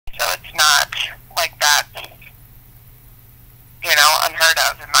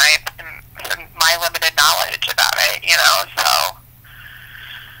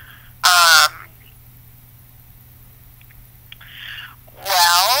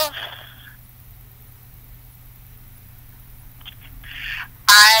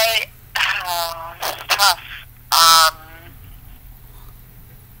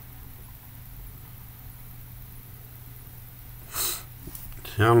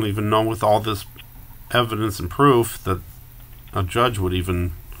I don't even know with all this evidence and proof that a judge would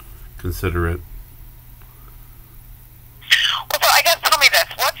even consider it. Well, so I guess tell me this.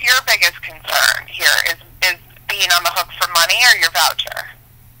 What's your biggest concern here? Is being on the hook for money or your voucher?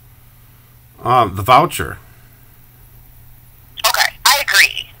 The voucher. Okay, I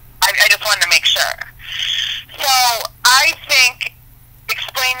agree. I just wanted to make sure. So I think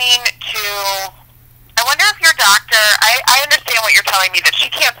explaining to, I wonder if your doctor, I understand what you're telling me, that she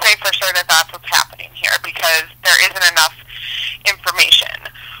can't say for sure that that's what's happening here because there isn't enough information.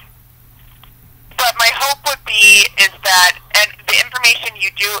 But my hope would be is that, and the information you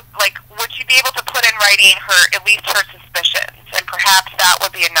do, like, would you be able to put in writing at least her suspicions? And perhaps that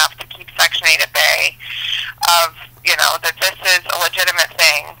would be enough to keep Section 8 at bay of, that this is a legitimate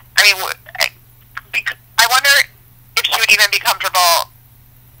thing. I mean, I wonder if she would even be comfortable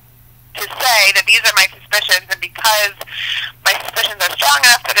to say that these are my suspicions, and because my suspicions are strong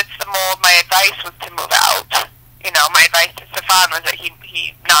enough that it's the mold, my advice was to move out. My advice to Stefan was that he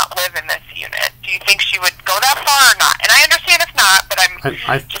not live in this unit. Do you think she would go that far or not? And I understand if not, but I'm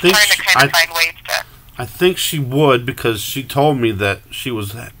just trying to kind of find ways to... I think she would, because she told me that she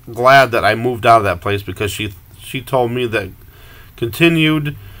was glad that I moved out of that place, because she told me that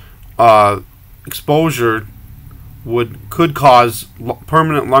continued exposure could cause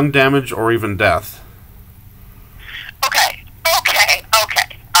permanent lung damage or even death. Okay. All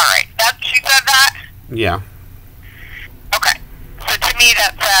right. She said that? Yeah. Okay. So to me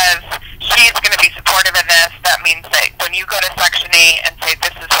that says she's going to be supportive of this. That means that when you go to Section 8 and say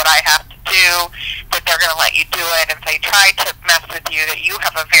this is what I have to do, that they're going to let you do it. If they try to mess with you, that you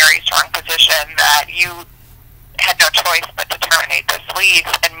have a very strong position, that you had no choice but to terminate this lease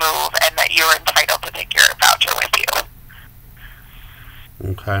and move, and that you're entitled to take your voucher with you.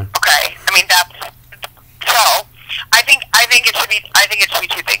 Okay. Okay. I mean, that's so. I think it should be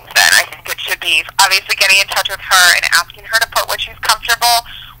two things. Then I think it should be obviously getting in touch with her and asking her to put what she's comfortable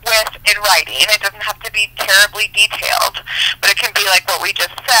with in writing. It doesn't have to be terribly detailed, but it can be like what we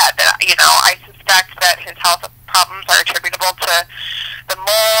just said. That I suspect that his health problems are attributable to the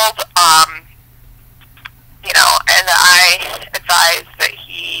mold. And I advise that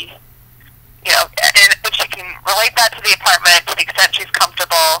he, and if she can relate that to the apartment to the extent she's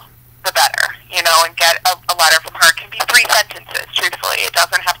comfortable, the better, and get a letter from her. It can be 3 sentences, truthfully. It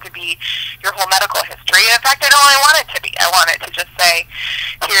doesn't have to be your whole medical history. In fact, I don't really want it to be. I want it to just say,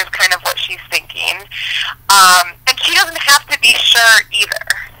 here's kind of what she's thinking. And she doesn't have to be sure either.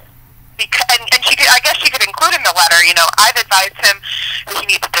 And she could, I guess she could include in the letter, I've advised him that he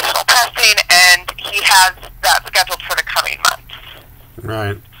needs additional testing, and he has that scheduled for the coming months.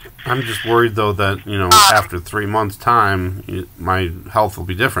 Right. I'm just worried, though, that, after 3 months' time, my health will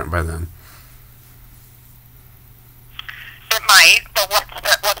be different by then. It might, but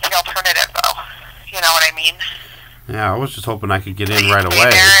what's the alternative, though? You know what I mean? Yeah, I was just hoping I could get So in you right stay away.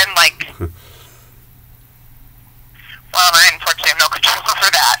 there and, well, I unfortunately have no control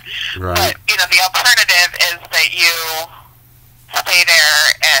over that. Right. But, the alternative is that you stay there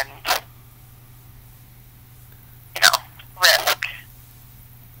and, risk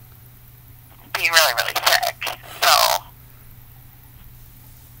being really, really sick. So,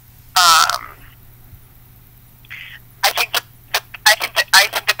 I think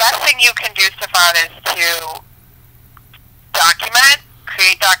the best thing you can do, Stefan, is to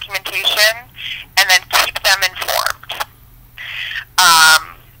create documentation, and then keep them informed.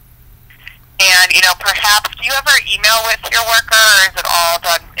 And perhaps, do you ever email with your worker, or is it all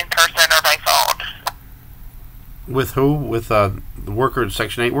done in person or by phone? With who? With the worker,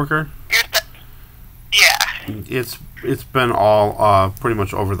 Section 8 worker? Yeah. It's been all pretty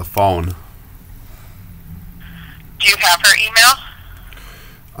much over the phone. Do you have her email?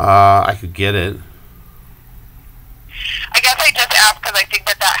 I could get it. I guess I just asked because I think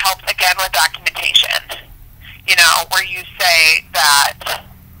that helps, again, with documentation. Where you say that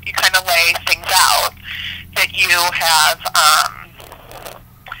you kind of lay things out, that you have,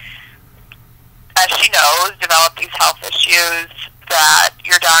 as she knows, developed these health issues, that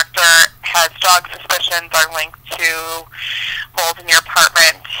your doctor has strong suspicions are linked to mold in your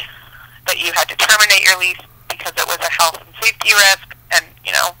apartment, that you had to terminate your lease because it was a health and safety risk, and,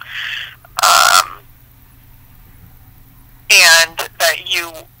 and that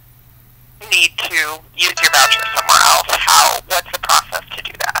you need to use your voucher somewhere else. What's the process to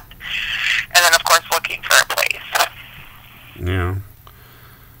do that? And then, of course, looking for a place. Yeah.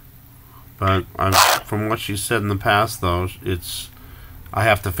 But from what she said in the past, though, I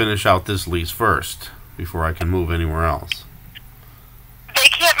have to finish out this lease first before I can move anywhere else. They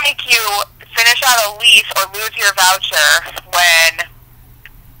can't make you finish out a lease or lose your voucher when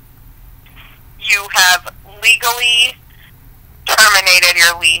legally terminated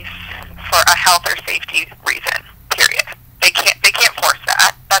your lease for a health or safety reason. Period. They can't force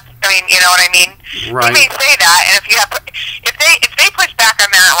that. That's, I mean, you know what I mean? Right. You may say that, and if they push back on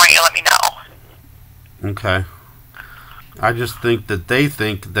that, why don't you let me know? Okay. I just think that they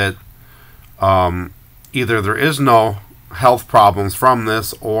think that either there is no health problems from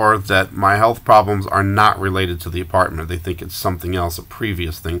this, or that my health problems are not related to the apartment. They think it's something else, a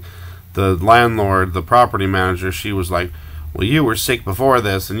previous thing. The landlord, the property manager, she was like, well, you were sick before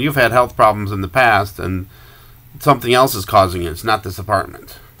this, and you've had health problems in the past, and something else is causing it. It's not this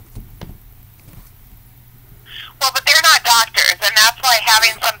apartment. Well, but they're not doctors, and that's why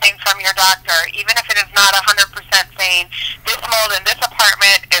having something from your doctor, even if it is not 100% saying this mold in this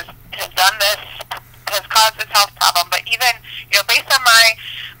apartment has done this, has caused this health problem, but even, you know, based on my,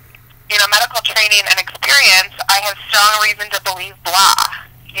 you know, medical training and experience, I have strong reason to believe blah,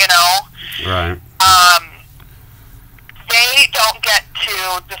 you know? Right. They don't get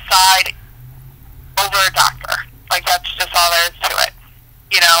to decide over a doctor. Like, that's just all there is to it.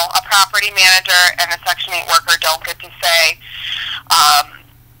 You know, a property manager and a Section 8 worker don't get to say,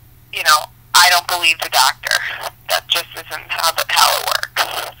 you know, I don't believe the doctor. That just isn't how it works.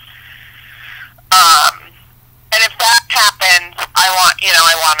 And if that happens, I'd want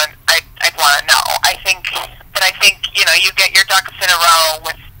to know. I think, you know, you get your ducks in a row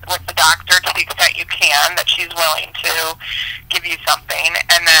with the doctor to the extent you can, that she's willing to give you something,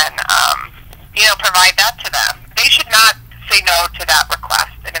 and then, you know, provide that to them. They should not say no to that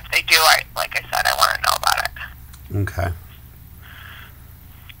request, and if they do, like I said, I want to know about it. Okay.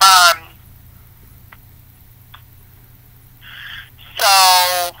 So,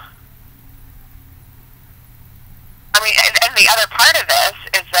 I mean, and the other part of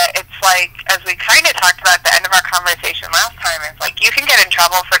this is that it's like, as we kind of talked about at the end of our conversation last time, it's like you can get in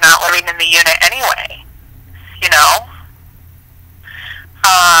trouble for not living in the unit anyway, you know?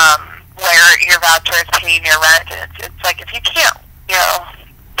 Where your voucher is paying your rent, and it's like, if you can't, you know,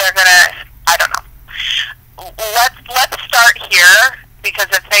 they're gonna, I don't know. Let's start here, because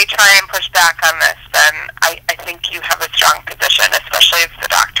if they try and push back on this, then I think you have a strong position, especially if the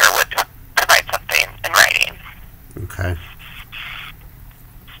doctor would provide something in writing. Okay.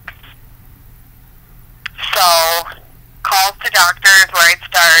 So, calls to doctors where I'd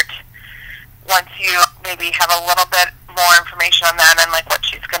start once you maybe have a little bit more information on that and like what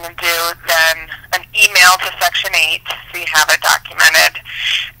she's going to do, then an email to Section 8 so you have it documented,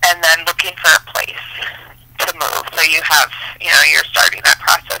 and then looking for a place to move. So you have, you know, you're starting that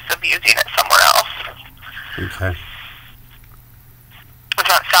process of using it somewhere else. Okay. Does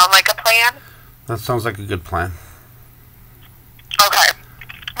that sound like a plan? That sounds like a good plan. Okay.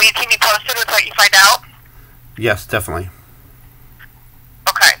 Will you keep me posted with what you find out? Yes, definitely.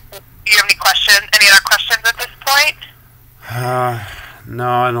 Okay. Do you have any questions? Any other questions at this point? No,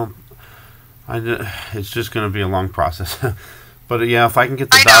 I don't. It's just going to be a long process. But yeah, if I can get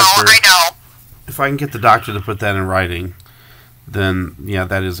the doctor, I know. If I can get the doctor to put that in writing, then yeah,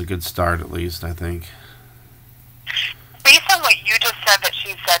 that is a good start at least, I think. Based on what you just said that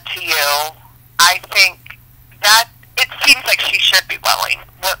she said to you, I think that it seems like she should be willing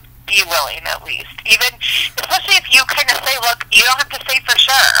at least. Even, especially if you kind of say, look, you don't have to say for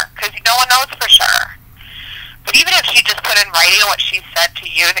sure, because no one knows for sure. But even if she just put in writing what she said to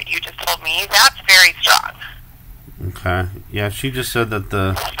you that you just told me, that's very strong. Okay. Yeah, she just said that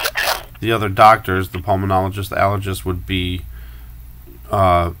the other doctors, the pulmonologist, the allergist, would be,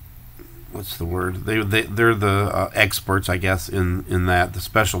 what's the word? They're the experts, I guess, in that, the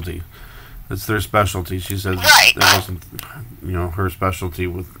specialty. It's their specialty. She said right. That wasn't, you know, her specialty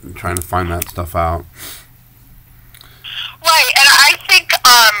with trying to find that stuff out. Right, and I think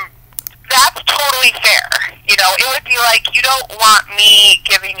that's totally fair. You know, it would be like, you don't want me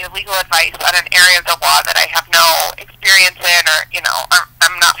giving you legal advice on an area of the law that I have no experience in, or, you know,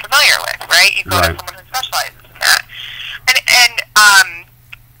 I'm not familiar with, right? You go right. to someone who specializes in that.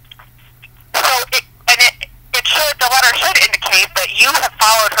 It should, the letter should indicate that you have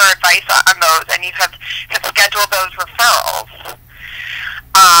followed her advice on those, and you have scheduled those referrals.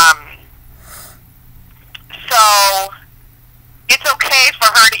 So it's okay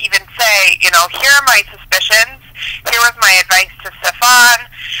for her to even say, you know, here are my suspicions, here was my advice to Stefan.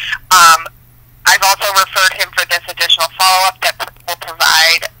 I've also referred him for this additional follow-up that will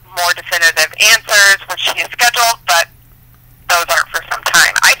provide more definitive answers, which he has scheduled, but those aren't for some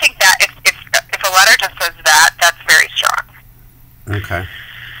time. I think that if a letter just says that, that's very strong. Okay.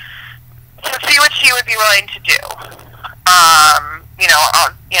 So see what she would be willing to do.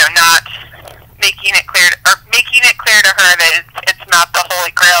 Not making it clear to her that it's not the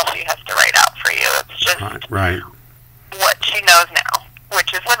Holy Grail she has to write out for you. It's just Right. what she knows now,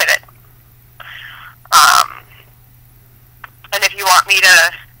 which is limited. And if you want me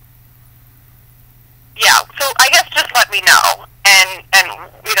to, yeah, so I guess just let me know, and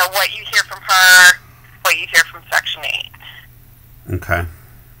you know, what you hear from her, what you hear from Section 8. Okay.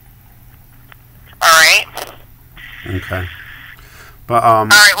 All right? Okay. But, all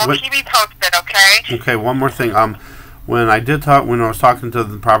right, well, keep me posted, okay? Okay, one more thing. When I was talking to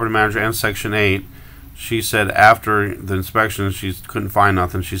the property manager and Section 8, she said after the inspection she couldn't find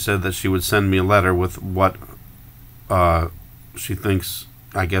nothing. She said that she would send me a letter with what she thinks,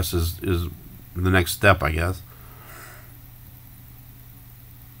 I guess, is the next step, I guess.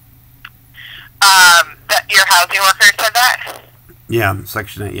 Your housing worker said that? Yeah,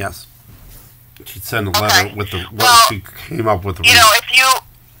 Section 8, yes. She'd send a letter with she came up with. You know, if you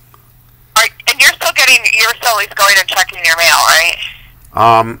are, and you're still at least going and checking your mail,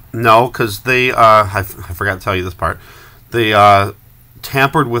 right? No, because they, I forgot to tell you this part. They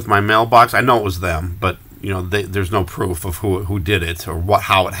tampered with my mailbox. I know it was them, but you know, there's no proof of who did it or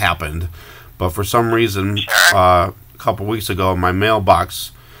how it happened. But for some reason, a couple weeks ago, my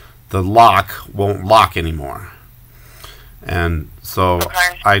mailbox, the lock won't lock anymore. And so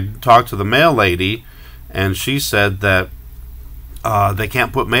I talked to the mail lady, and she said that they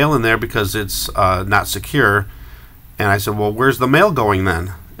can't put mail in there because it's not secure. And I said, well, where's the mail going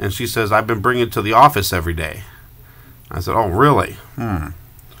then? And she says, I've been bringing it to the office every day. I said, oh, really?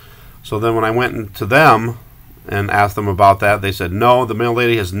 So then when I went into them and asked them about that, they said, no, the mail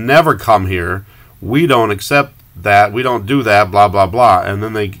lady has never come here. We don't accept that. We don't do that, blah, blah, blah. And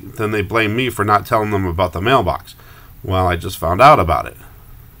then they blame me for not telling them about the mailbox. Well, I just found out about it.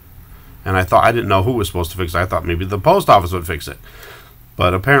 And I didn't know who was supposed to fix it. I thought maybe the post office would fix it.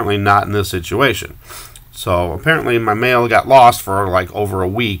 But apparently not in this situation. So apparently my mail got lost for like over a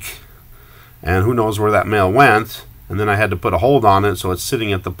week. And who knows where that mail went. And then I had to put a hold on it, so it's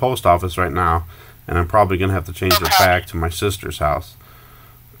sitting at the post office right now. And I'm probably going to have to change it back to my sister's house.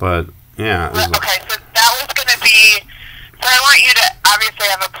 But, yeah. Okay, so that was going to be... So I want you to obviously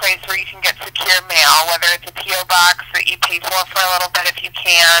have a place where you can get secure mail, whether it's a P.O. box that you pay for a little bit if you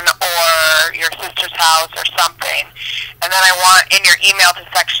can, or your sister's house or something. And then I want, in your email to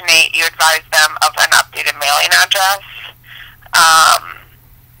Section 8, you advise them of an updated mailing address.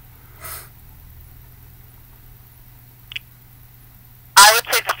 I would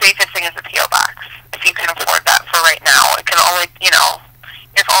say the safest thing is a P.O. box, if you can afford that for right now. It can only, you know,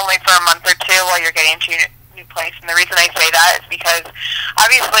 if only for a month or two while you're getting to your new place. And the reason I say that is because,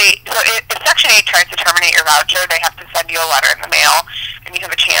 obviously, so if Section 8 tries to terminate your voucher, they have to send you a letter in the mail, and you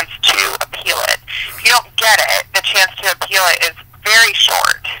have a chance to appeal it. If you don't get it, the chance to appeal it is very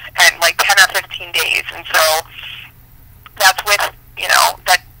short, and like 10 or 15 days. And so that's with, you know,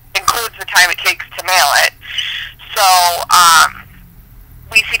 that includes the time it takes to mail it. So,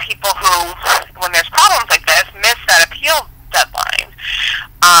 we see people who, when there's problems like this, miss that appeal deadline.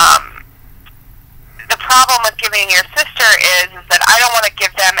 The problem with giving your sister is that I don't want to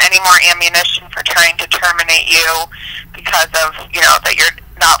give them any more ammunition for trying to terminate you because of, you know, that you're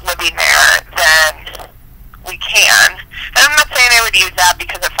not living there than we can. And I'm not saying I would use that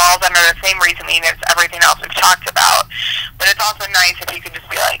because it falls under the same reasoning as everything else we've talked about. But it's also nice if you could just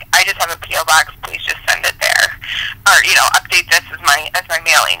be like, I just have a P.O. box, please just send it there. Or, you know, update this as my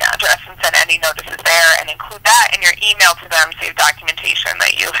mailing address and send any notices there and include that in your email to them, save documentation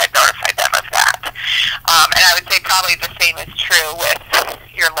that you had notified them of that. And I would say probably the same is true with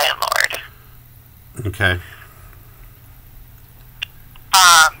your landlord. Okay.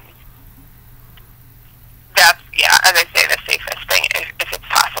 That's, yeah, as I say, the safest thing if it's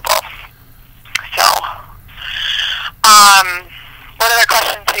possible. So, what other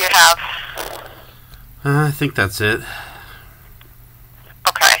questions do you have? I think that's it.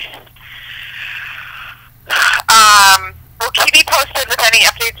 Okay. We'll keep you posted with any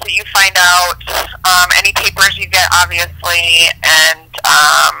updates that you find out, any papers you get, obviously, and,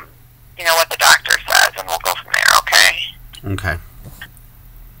 you know, what the doctor says, and we'll go from there, okay? Okay.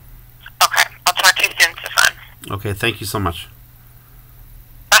 Okay. I'll talk to you soon, Stefan. Okay, thank you so much.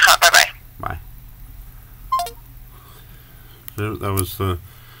 Bye-bye. Bye. That was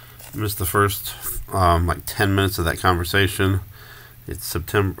missed the first like 10 minutes of that conversation. It's It's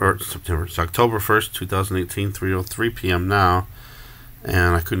October 1st, 2018, 3:03 p.m. now,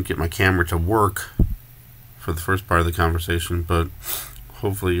 and I couldn't get my camera to work for the first part of the conversation, but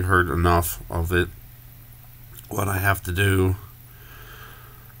hopefully you heard enough of it, what I have to do.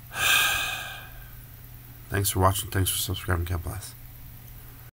 Thanks for watching. Thanks for subscribing. God bless.